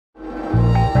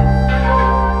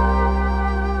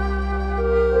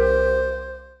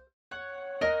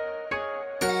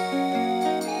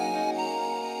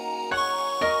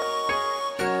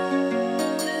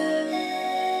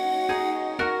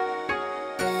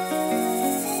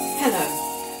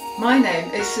My name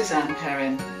is Suzanne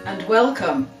PERRIN and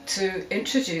welcome to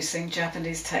Introducing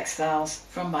Japanese Textiles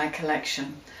from my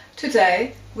collection.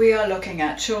 Today we are looking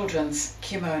at children's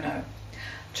kimono.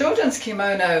 Children's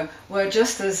kimono were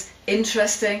just as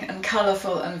interesting and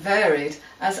colourful and varied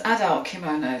as adult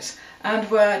kimonos and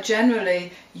were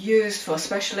generally used for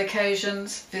special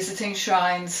occasions, visiting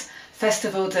shrines,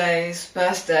 festival days,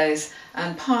 birthdays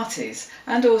and parties,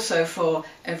 and also for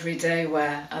everyday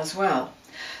wear as well.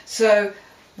 So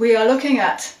we are looking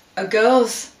at a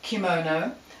girl's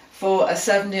kimono for a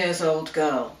 7-year-old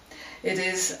girl. It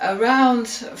is around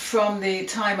from the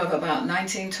time of about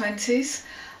 1920s,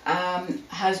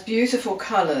 has beautiful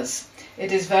colours.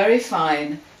 It is very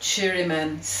fine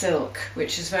chirimen silk,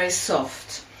 which is very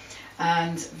soft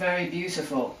and very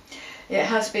beautiful. It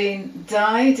has been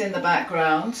dyed in the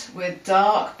background with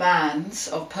dark bands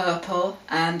of purple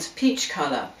and peach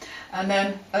colour, and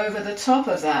then over the top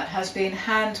of that has been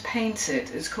hand painted.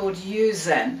 It's called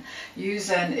yuzen.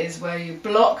 Yuzen is where you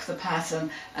block the pattern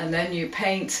and then you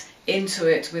paint into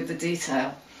it with the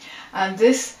detail. And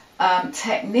this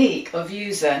technique of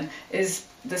yuzen is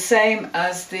the same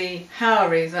as the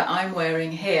haori that I'm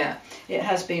wearing here. It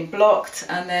has been blocked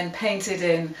and then painted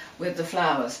in with the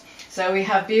flowers. So we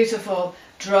have beautiful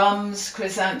drums,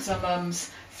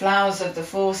 chrysanthemums, flowers of the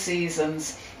 4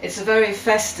 seasons. It's a very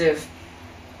festive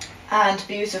and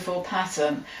beautiful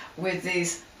pattern with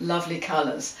these lovely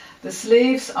colours. The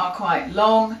sleeves are quite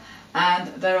long and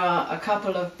there are a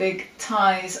couple of big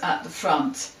ties at the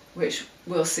front, which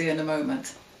we'll see in a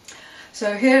moment.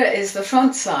 So here is the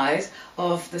front side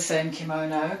of the same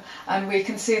kimono, and we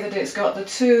can see that it's got the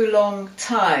 2 long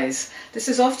ties. This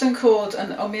is often called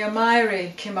an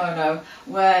omiyomairi kimono,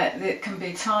 where it can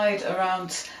be tied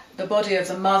around the body of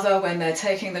the mother when they're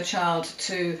taking the child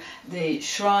to the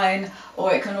shrine,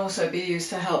 or it can also be used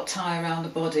to help tie around the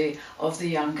body of the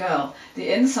young girl.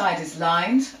 The inside is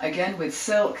lined, again with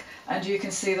silk, and you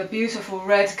can see the beautiful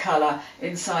red colour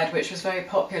inside, which was very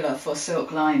popular for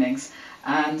silk linings.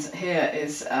 And here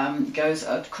is goes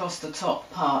across the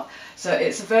top part. So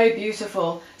it's a very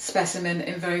beautiful specimen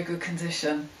in very good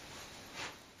condition.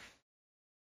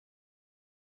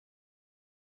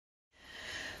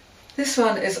 This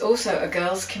one is also a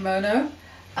girl's kimono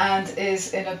and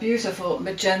is in a beautiful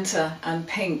magenta and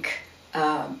pink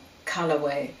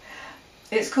colourway.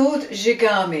 It's called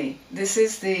jigami. This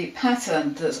is the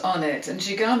pattern that's on it, and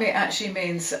jigami actually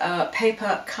means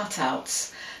paper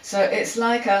cutouts. So it's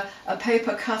like a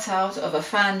paper cutout of a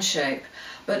fan shape,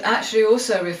 but actually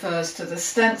also refers to the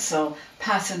stencil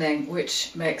patterning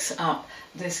which makes up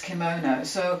this kimono.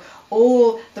 So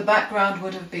all the background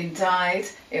would have been dyed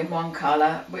in one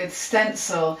colour with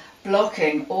stencil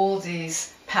blocking all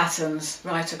these patterns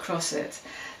right across it.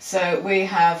 So we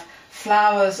have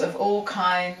flowers of all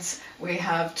kinds, we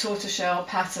have tortoiseshell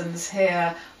patterns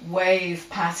here, wave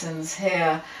patterns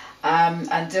here,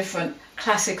 and different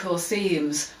classical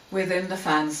themes within the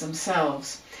fans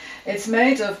themselves. It's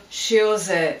made of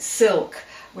shiose silk,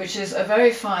 which is a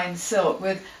very fine silk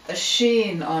with a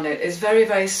sheen on it. It's very,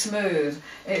 very smooth.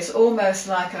 It's almost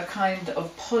like a kind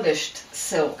of polished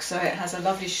silk, so it has a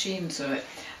lovely sheen to it.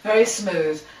 Very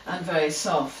smooth and very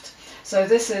soft. So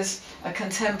this is a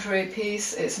contemporary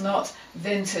piece. It's not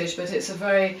vintage, but it's a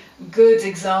very good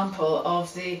example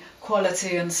of the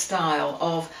quality and style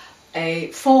of a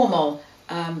formal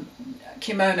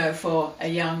kimono for a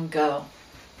young girl.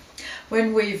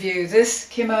 When we view this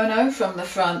kimono from the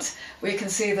front, we can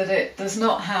see that it does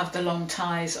not have the long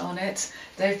ties on it.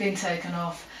 They've been taken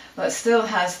off, but still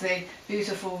has the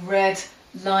beautiful red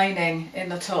lining in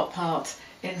the top part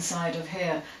inside of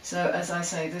here. So as I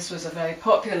say, this was a very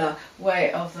popular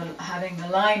way of having the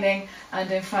lining,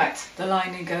 and in fact the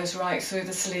lining goes right through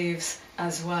the sleeves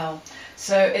as well.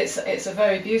 So it's a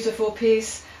very beautiful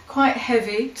piece, quite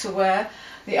heavy to wear.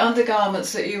 The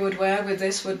undergarments that you would wear with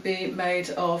this would be made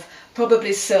of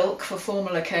probably silk for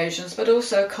formal occasions, but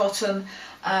also cotton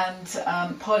and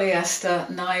polyester,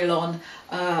 nylon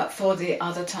for the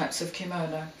other types of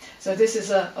kimono. So this is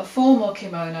a formal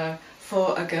kimono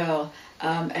for a girl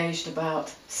aged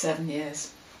about 7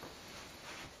 years.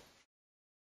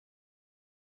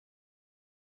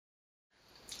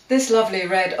 This lovely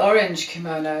red-orange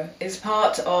kimono is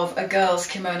part of a girl's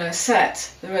kimono set.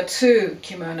 There are 2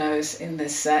 kimonos in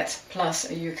this set,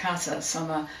 plus a yukata,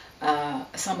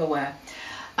 summer wear.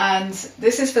 And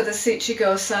this is for the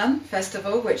Shichigo-san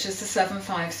festival, which is the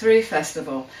 753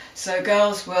 festival. So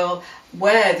girls will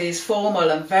wear these formal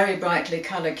and very brightly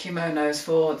coloured kimonos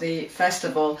for the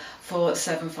festival for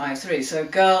 753. So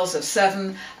girls of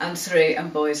 7 and 3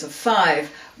 and boys of 5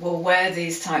 will wear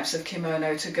these types of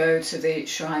kimono to go to the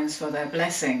shrines for their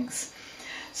blessings.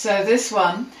 So this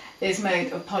one is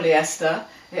made of polyester.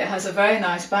 It has a very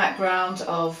nice background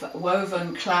of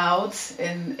woven clouds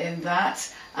in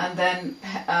that, and then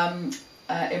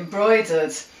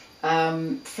embroidered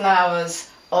flowers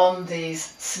on these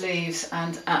sleeves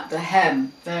and at the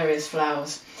hem, various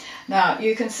flowers. Now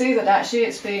you can see that actually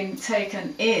it's been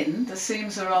taken in, the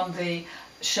seams are on the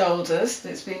shoulders,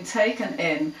 it's been taken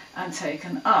in and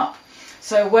taken up.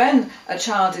 So when a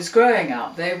child is growing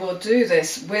up, they will do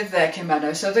this with their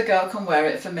kimono so the girl can wear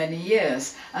it for many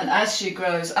years. And as she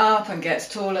grows up and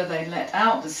gets taller, they let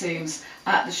out the seams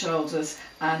at the shoulders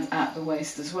and at the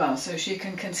waist as well, so she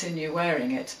can continue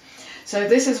wearing it. So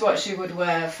this is what she would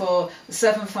wear for the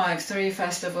 753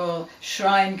 festival,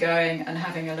 shrine going and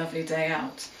having a lovely day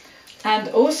out. And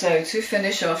also to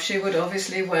finish off, she would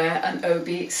obviously wear an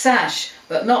obi sash,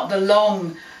 but not the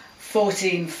long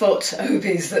 14-foot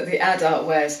obis that the adult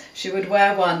wears. She would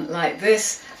wear one like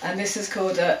this, and this is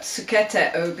called a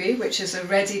tsukete obi, which is a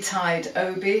ready-tied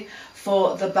obi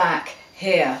for the back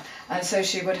here. And so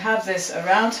she would have this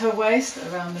around her waist,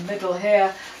 around the middle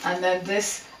here, and then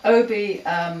this obi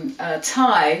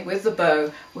tie with the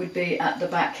bow would be at the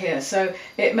back here. So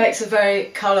it makes a very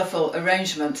colourful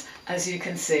arrangement, as you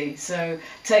can see. So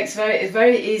it's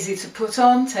very easy to put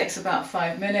on, takes about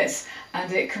 5 minutes,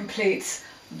 and it completes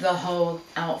the whole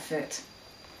outfit.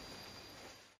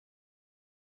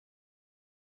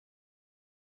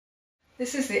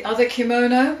 This is the other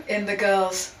kimono in the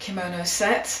girls' kimono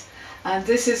set, and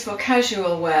this is for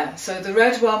casual wear. So the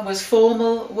red one was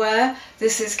formal wear,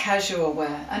 this is casual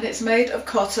wear, and it's made of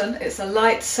cotton. It's a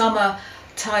light summer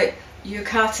type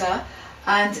yukata,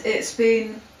 and it's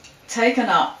been taken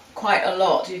up quite a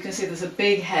lot. You can see there's a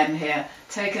big hem here,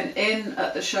 taken in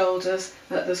at the shoulders,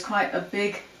 but there's quite a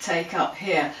big take up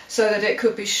here, so that it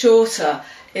could be shorter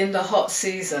in the hot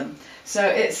season. So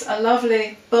it's a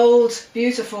lovely, bold,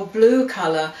 beautiful blue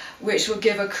colour, which will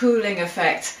give a cooling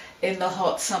effect in the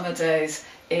hot summer days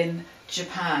in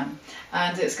Japan.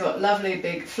 And it's got lovely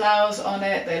big flowers on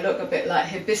it. They look a bit like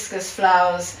hibiscus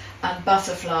flowers and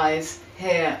butterflies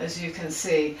here, as you can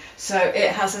see. So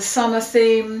it has a summer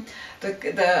theme.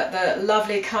 The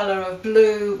lovely colour of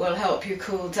blue will help you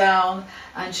cool down,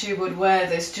 and she would wear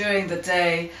this during the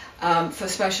day for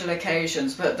special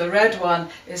occasions. But the red one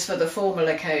is for the formal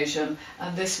occasion,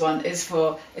 and this one is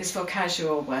for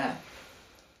casual wear.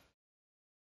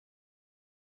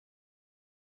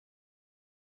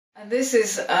 And this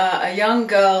is a young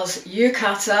girl's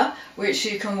yukata, which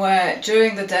you can wear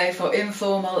during the day for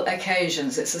informal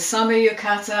occasions. It's a summer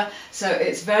yukata, so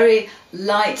it's very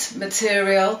light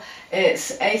material.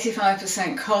 It's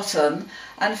 85% cotton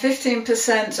and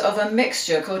 15% of a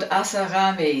mixture called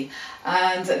asarami.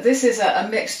 And this is a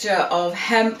mixture of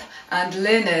hemp and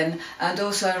linen, and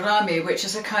also rami, which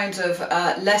is a kind of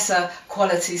lesser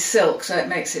quality silk, so it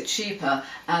makes it cheaper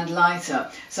and lighter.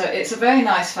 So it's a very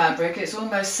nice fabric. It's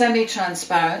almost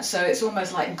semi-transparent, so it's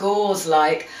almost like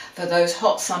gauze-like for those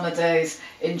hot summer days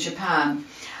in Japan.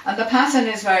 And the pattern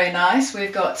is very nice.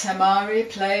 We've got temari,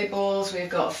 play balls, we've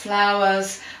got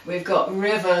flowers, we've got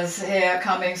rivers here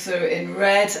coming through in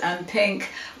red and pink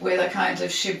with a kind of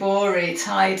shibori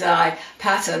tie-dye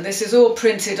pattern. This is all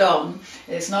printed on,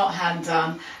 it's not hand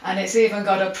done, and it's even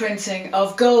got a printing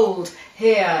of gold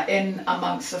here in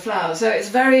amongst the flowers. So it's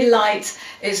very light,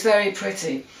 it's very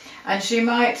pretty. And she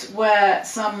might wear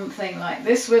something like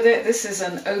this with it. This is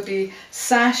an obi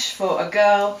sash for a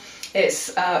girl.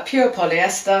 It's pure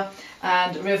polyester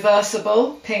and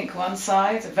reversible, pink one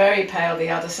side, very pale the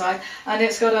other side, and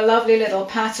it's got a lovely little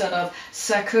pattern of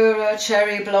sakura,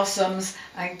 cherry blossoms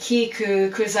and kiku,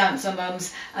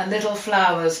 chrysanthemums, and little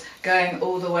flowers going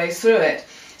all the way through it.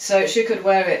 So she could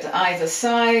wear it either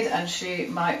side, and she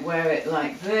might wear it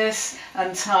like this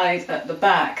and tied at the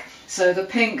back. So the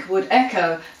pink would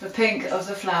echo the pink of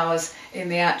the flowers in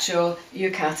the actual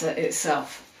yukata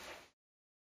itself.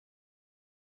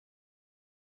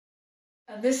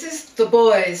 And this is the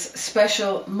boys'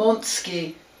 special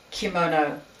Montsuki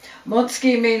kimono.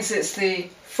 Montsuki means it's the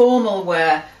formal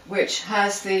wear, which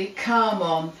has the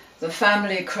kamon, the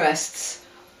family crests,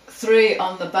 3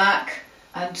 on the back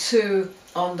and 2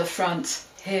 on the front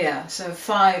here, so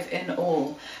 5 in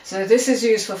all. So this is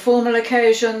used for formal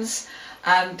occasions,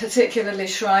 and particularly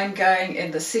shrine going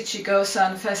in the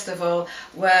Shichigo-san festival,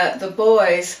 where the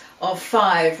boys of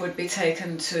 5 would be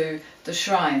taken to the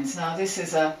shrines. Now this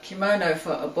is a kimono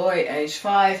for a boy age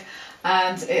 5,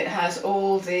 and it has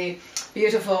all the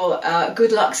beautiful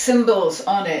good luck symbols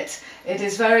on it. It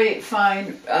is very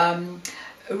fine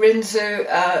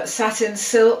rinzu satin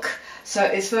silk, so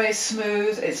it's very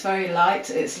smooth, it's very light,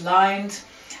 it's lined,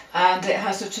 and it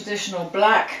has a traditional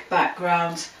black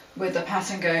background with the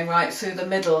pattern going right through the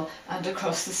middle and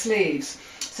across the sleeves.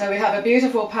 So we have a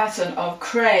beautiful pattern of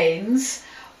cranes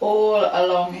all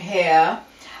along here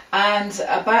and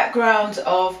a background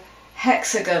of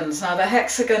hexagons. Now the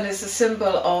hexagon is the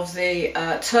symbol of the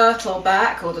turtle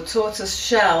back or the tortoise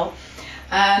shell,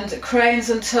 and cranes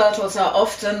and turtles are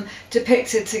often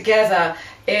depicted together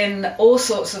in all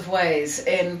sorts of ways,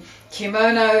 in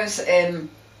kimonos, in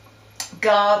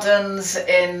gardens,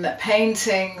 in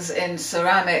paintings, in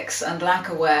ceramics and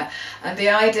lacquerware. And the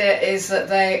idea is that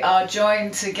they are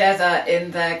joined together in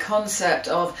their concept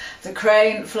of the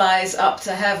crane flies up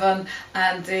to heaven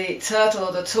and the turtle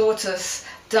or the tortoise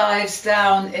dives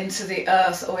down into the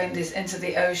earth or into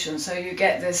the ocean. So you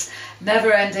get this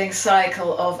never-ending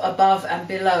cycle of above and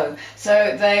below.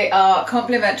 So they are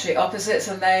complementary opposites,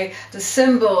 and the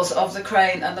symbols of the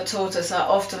crane and the tortoise are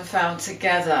often found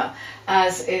together,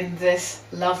 as in this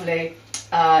lovely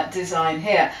design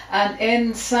here. And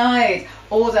inside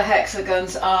all the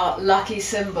hexagons are lucky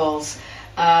symbols.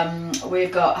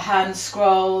 We've got hand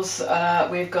scrolls,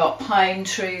 we've got pine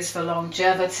trees for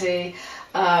longevity,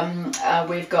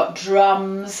 we've got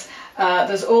drums.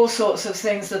 There's all sorts of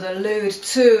things that allude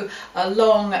to a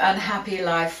long and happy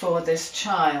life for this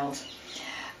child.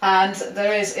 And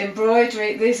there is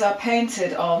embroidery. These are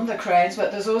painted on the cranes,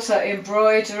 but there's also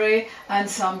embroidery and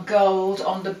some gold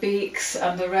on the beaks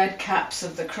and the red caps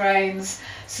of the cranes.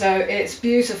 So it's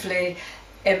beautifully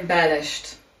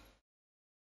embellished.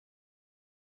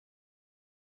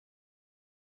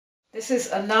 This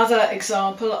is another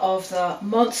example of the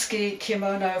Motsuki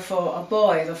kimono for a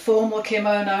boy, the formal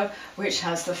kimono, which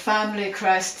has the family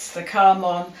crests, the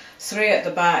kamon, 3 at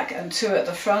the back and 2 at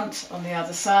the front on the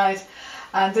other side.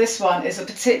 And this one is a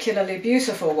particularly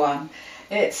beautiful one.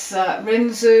 It's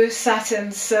rinzu,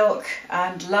 satin silk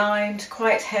and lined,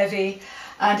 quite heavy,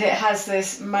 and it has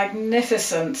this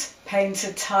magnificent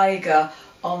painted tiger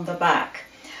on the back.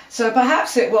 So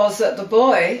perhaps it was that the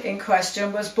boy in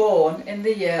question was born in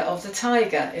the year of the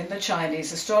tiger in the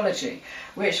Chinese astrology,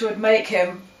 which would make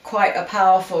him quite a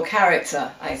powerful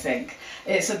character, I think.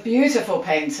 It's a beautiful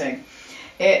painting.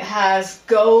 It has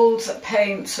gold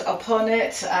paint upon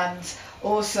it, and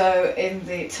also in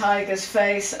the tiger's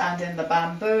face and in the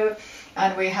bamboo.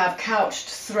 And we have couched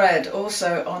thread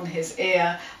also on his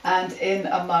ear and in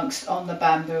amongst on the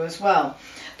bamboo as well.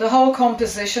 The whole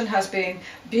composition has been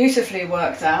beautifully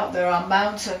worked out. There are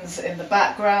mountains in the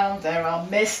background, there are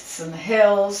mists and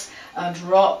hills and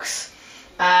rocks,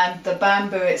 and the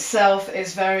bamboo itself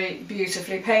is very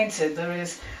beautifully painted. There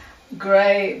is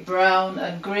grey, brown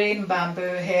and green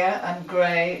bamboo here, and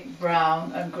grey,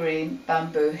 brown and green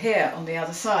bamboo here on the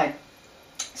other side.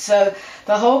 So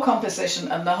the whole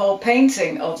composition and the whole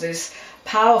painting of this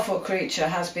powerful creature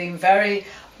has been very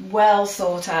well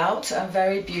thought out and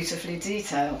very beautifully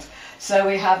detailed. So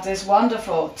we have this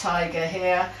wonderful tiger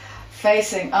here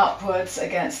facing upwards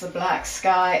against the black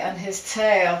sky, and his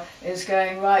tail is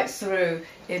going right through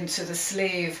into the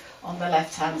sleeve on the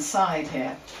left hand side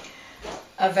here.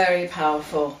 A very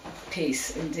powerful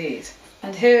piece indeed.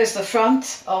 And here is the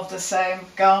front of the same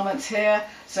garment here.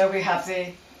 So we have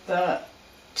the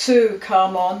 2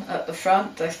 kamon at the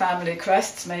front, the family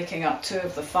crests making up 2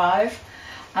 of the 5.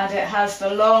 And it has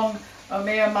the long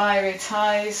omiamairi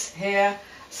ties here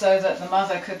so that the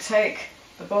mother could take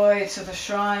the boy to the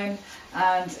shrine,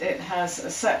 and it has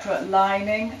a separate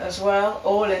lining as well,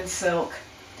 all in silk.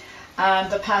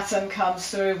 And the pattern comes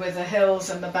through with the hills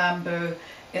and the bamboo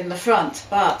in the front.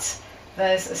 But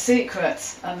there's a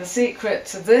secret, and the secret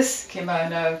to this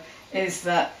kimono is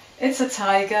that it's a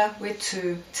tiger with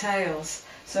 2 tails.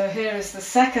 So here is the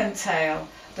second tail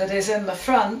that is in the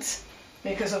front,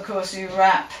 because of course you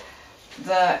wrap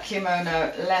the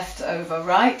kimono left over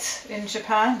right in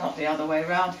Japan, not the other way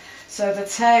around. So the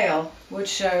tail would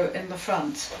show in the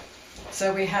front.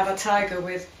 So we have a tiger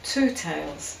with 2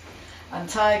 tails. And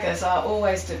tigers are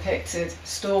always depicted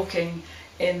stalking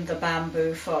in the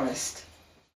bamboo forest.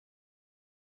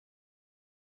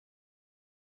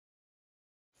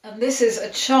 And this is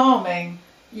a charming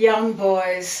young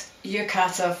boy's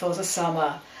yukata for the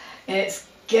summer. It's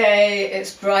gay,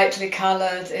 it's brightly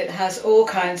coloured, it has all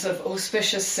kinds of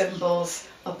auspicious symbols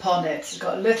upon it. It's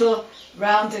got little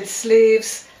rounded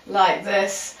sleeves like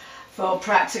this for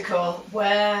practical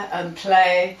wear and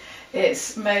play.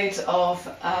 It's made of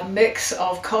a mix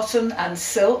of cotton and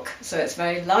silk, so it's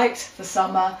very light for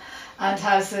summer, and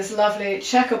has this lovely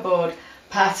checkerboard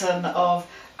pattern of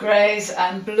greys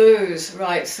and blues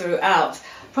right throughout,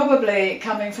 probably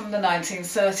coming from the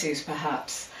 1930s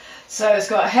perhaps. So it's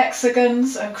got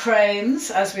hexagons and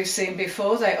cranes, as we've seen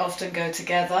before, they often go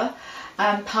together,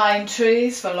 and pine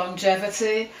trees for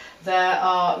longevity. There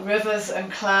are rivers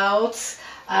and clouds,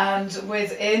 and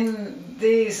within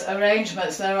these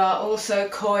arrangements there are also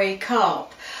koi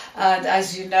carp. And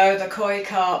as you know, the koi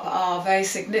carp are very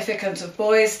significant of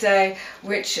Boys' Day,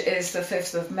 which is the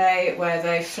 5th of May, where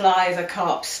they fly the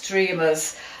carp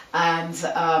streamers, and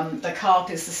the carp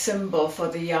is the symbol for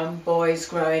the young boys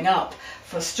growing up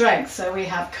for strength. So we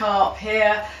have carp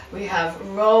here, we have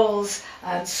rolls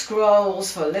and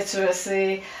scrolls for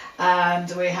literacy, and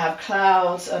we have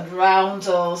clouds and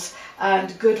roundels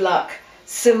and good luck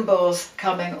symbols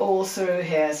coming all through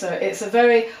here. So it's a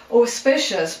very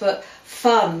auspicious but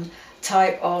fun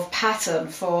type of pattern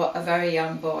for a very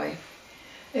young boy.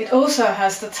 It also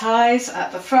has the ties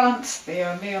at the front, the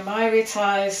omiomiri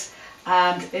ties,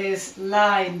 and is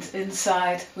lined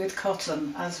inside with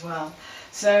cotton as well.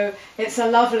 So it's a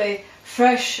lovely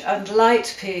fresh and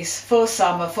light piece for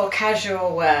summer, for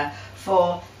casual wear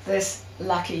for this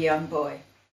lucky young boy.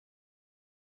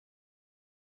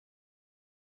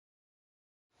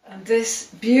 And this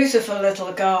beautiful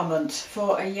little garment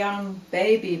for a young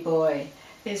baby boy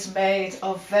is made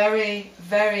of very,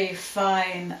 very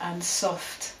fine and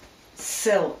soft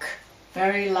silk,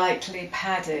 very lightly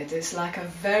padded. It's like a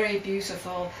very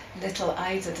beautiful little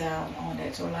eiderdown on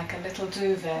it, or like a little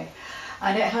duvet.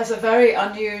 And it has a very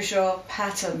unusual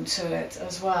pattern to it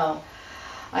as well.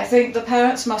 I think the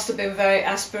parents must have been very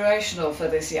aspirational for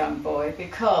this young boy,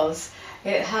 because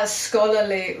it has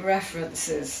scholarly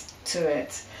references to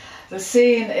it. The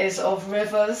scene is of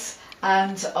rivers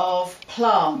and of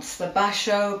plants, the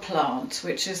basho plant,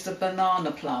 which is the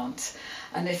banana plant.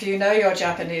 And if you know your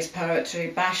Japanese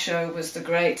poetry, Basho was the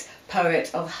great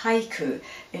poet of haiku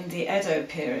in the Edo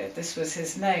period. This was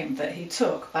his name that he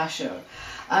took, Basho.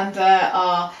 And there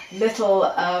are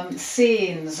little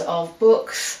scenes of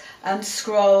books and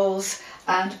scrolls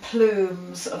and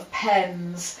plumes of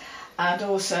pens, and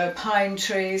also pine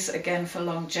trees, again for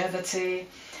longevity.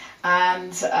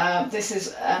 And this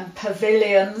is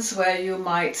pavilions where you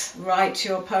might write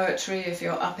your poetry if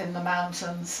you're up in the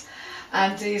mountains.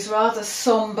 And these rather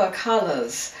sombre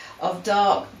colours of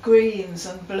dark greens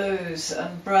and blues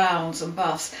and browns and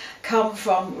buffs come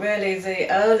from really the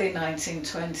early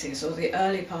 1920s, or the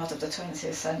early part of the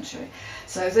 20th century.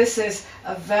 So this is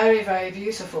a very, very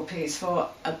beautiful piece for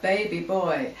a baby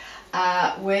boy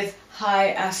with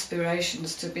high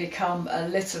aspirations to become a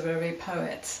literary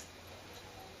poet.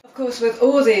 Of course, with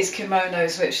all these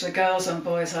kimonos which the girls and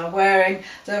boys are wearing,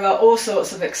 there are all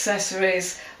sorts of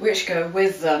accessories which go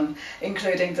with them,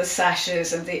 including the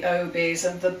sashes and the obis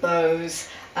and the bows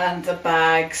and the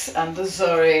bags and the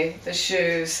zori, the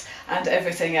shoes and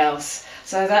everything else.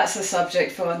 So that's a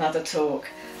subject for another talk.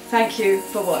 Thank you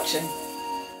for watching.